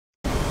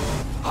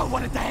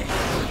what a day!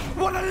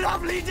 What a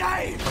lovely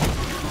day!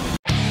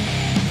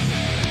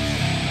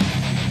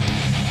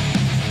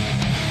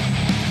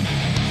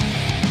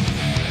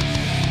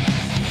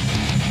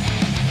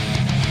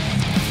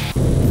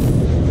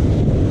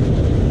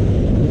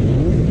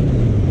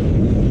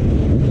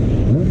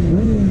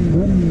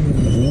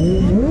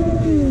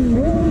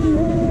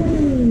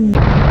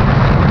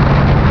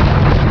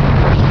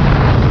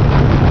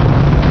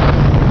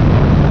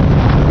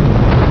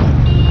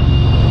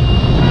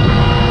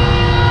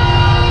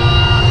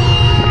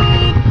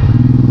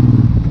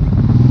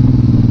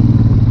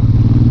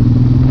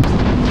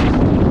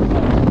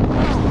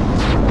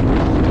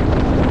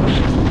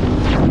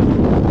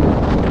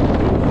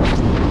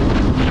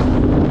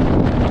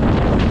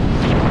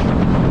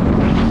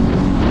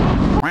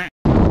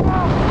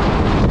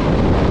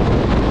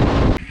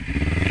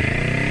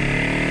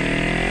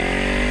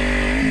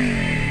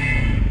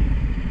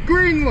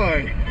 Green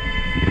light!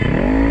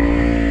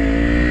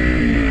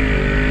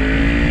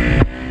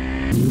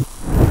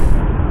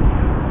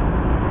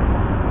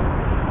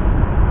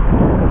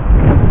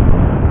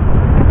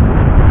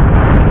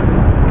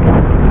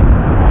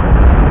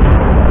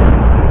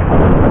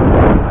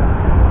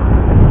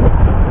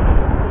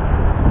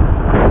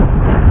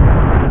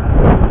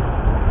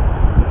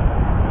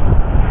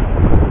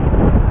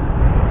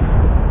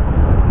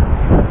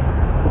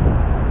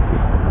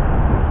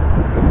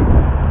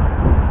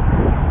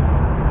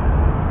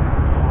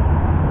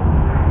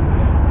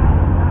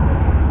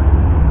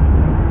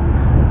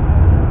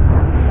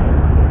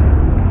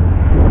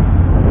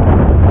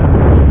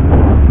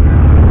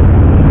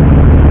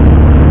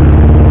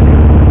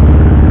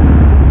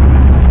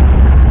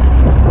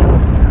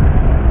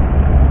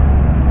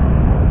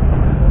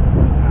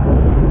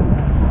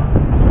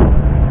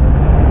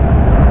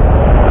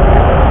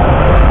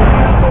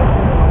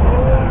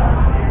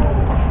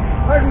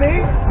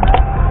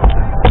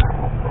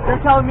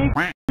 Telling me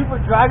you for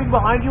driving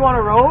behind you on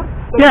a road?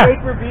 Yeah. Wait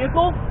for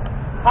vehicles?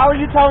 How are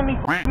you telling me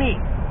me?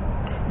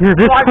 You're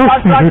this close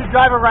to I me. should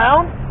drive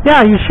around? Yeah,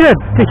 you should,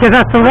 because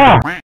that's the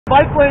law.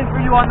 Bike lane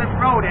for you on this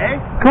road,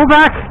 eh? Go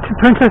back to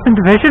Princess and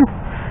Division.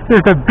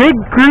 There's a big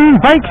green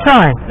bike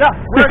sign. Yeah.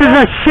 This is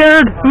a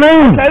shared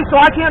lane. Okay, so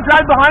I can't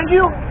drive behind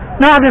you?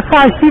 No, there's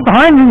 5 feet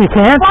behind you, you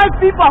can't.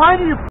 5 feet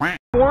behind you,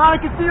 you moron. I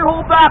can see your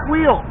whole back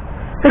wheel.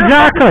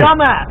 Exactly. You're a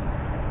dumbass.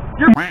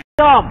 You're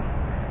dumb.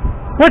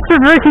 What's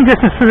the braking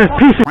distance for this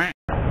piece of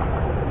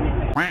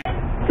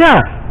Yeah.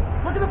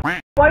 Look at the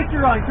bike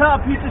you're on. You're a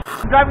piece of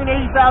shit driving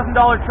an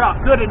 $80,000 truck.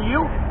 Good, and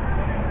you?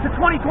 To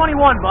 2021,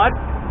 bud.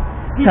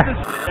 Piece of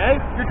shit, eh?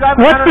 You're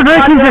driving What's the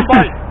braking distance?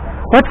 bike.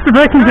 What's the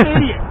braking You're an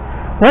distance? idiot.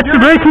 What's You're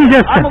the braking an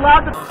idiot. distance? I'm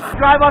allowed to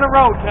drive on a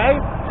road, okay?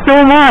 So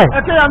am I.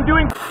 Okay, I'm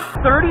doing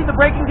 30. The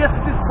braking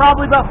distance is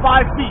probably about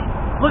 5 feet.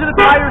 Look at the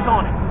tires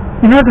on it.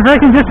 You know what the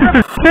braking distance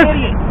is? You're an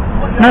idiot.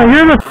 No,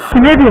 you're the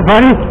f***ing idiot,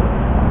 buddy.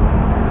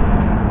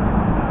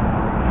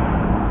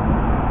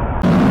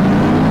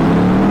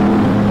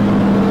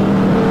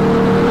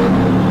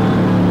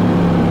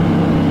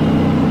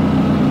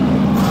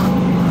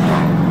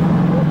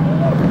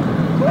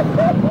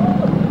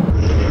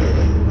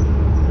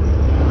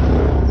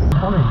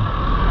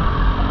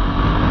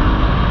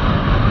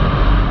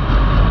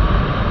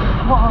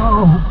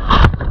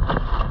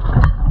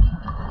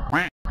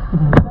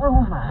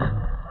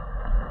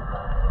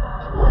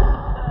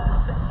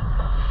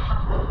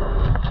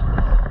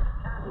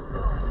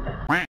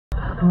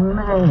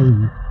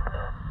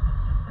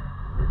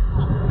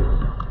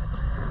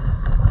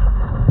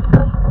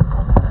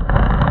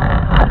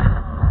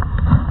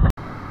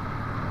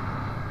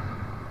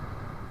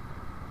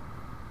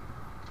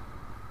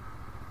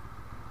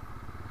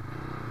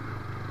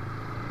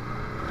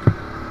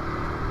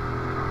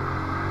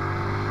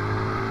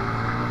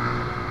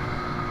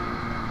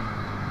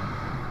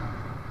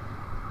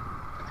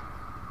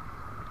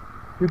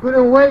 You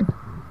couldn't wait?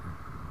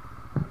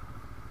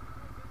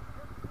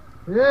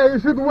 Yeah, you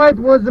should wait.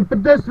 Was a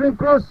pedestrian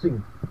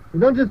crossing. You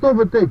don't just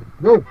overtake.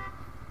 Go.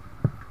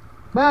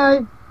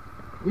 Bye,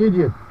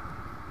 idiot.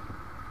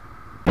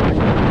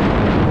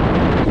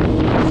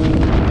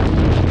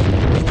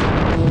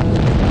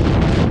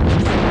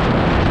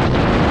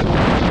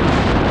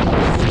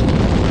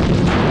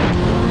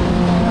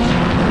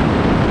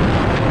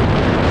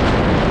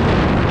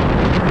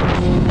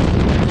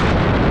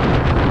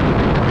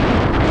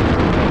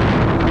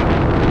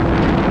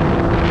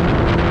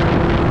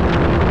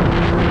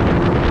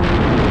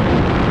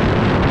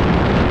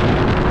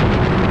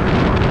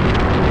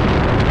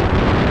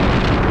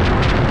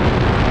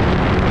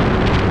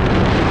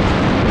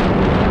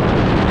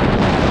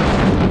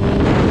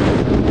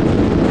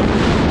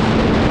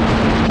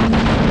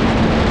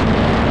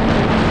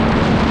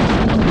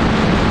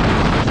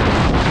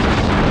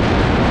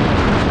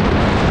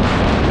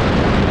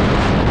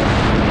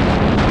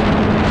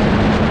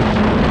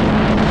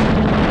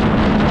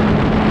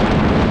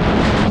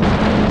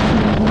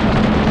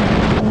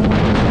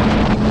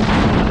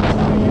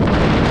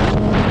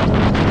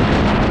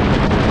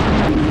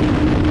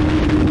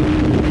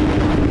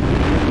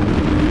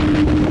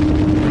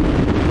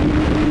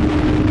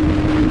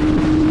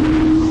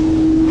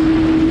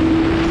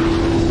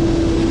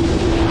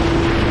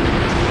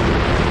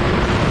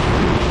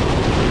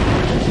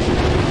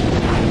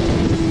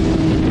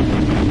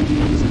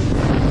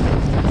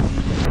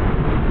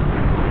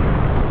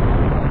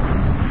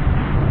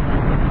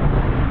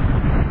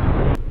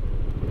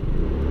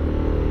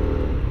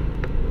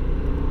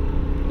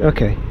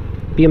 Okay.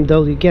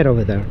 BMW, get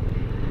over there.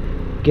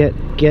 Get.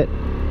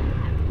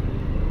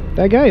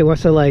 That guy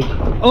wants to like...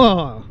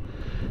 Oh!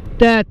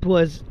 That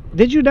was...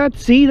 Did you not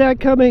see that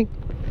coming?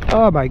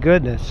 Oh my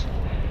goodness.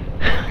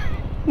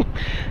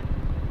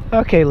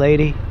 Okay,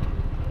 lady.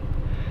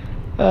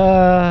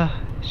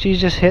 She's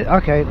just hit...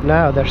 Okay,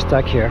 now they're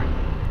stuck here.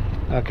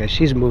 Okay,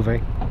 she's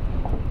moving.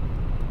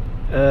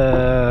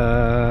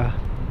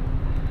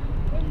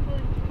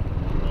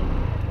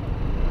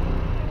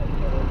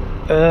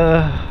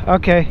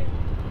 Okay.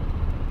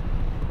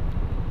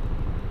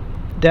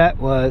 That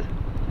was...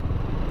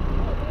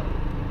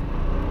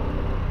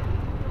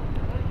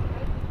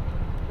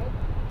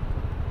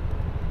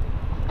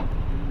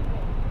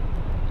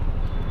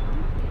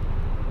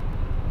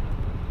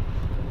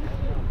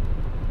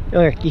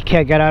 Oh, you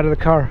can't get out of the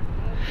car.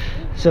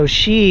 So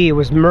she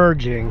was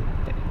merging.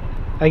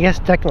 I guess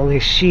technically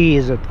she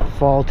is at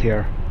fault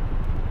here.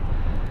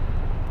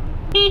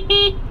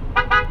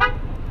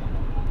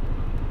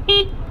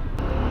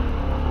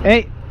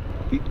 Hey,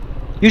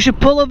 you should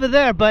pull over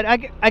there, but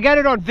I got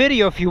it on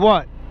video if you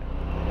want.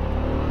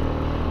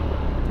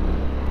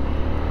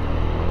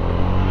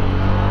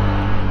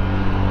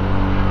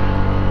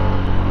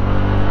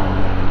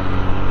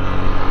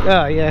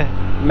 Oh yeah,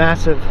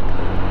 massive.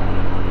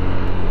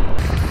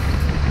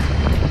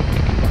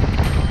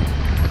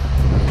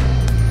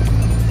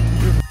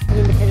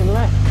 Indicating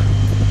left.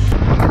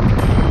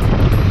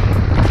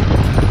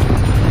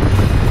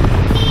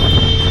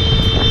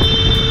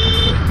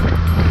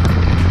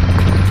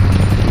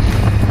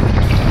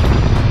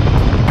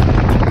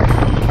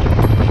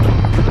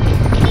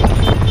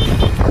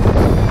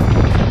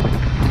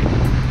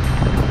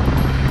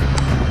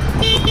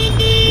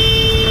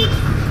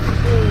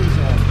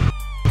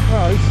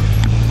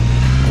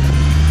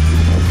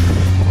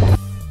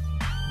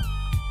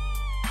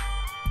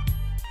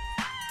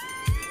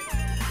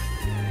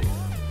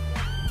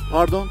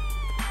 Pardon.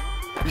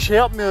 Bir şey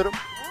yapmıyorum.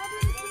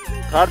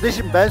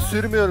 Kardeşim ben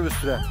sürmüyorum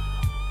üstüne.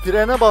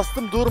 Frene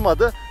bastım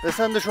durmadı ve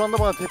sen de şu anda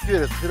bana tepki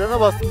veriyorsun. Frene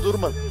bastım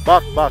durmadı.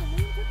 Bak.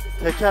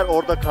 Teker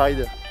orada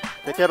kaydı.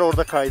 Teker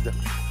orada kaydı.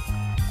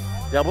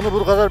 Ya bunu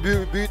bu kadar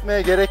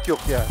büyütmeye gerek yok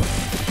ya.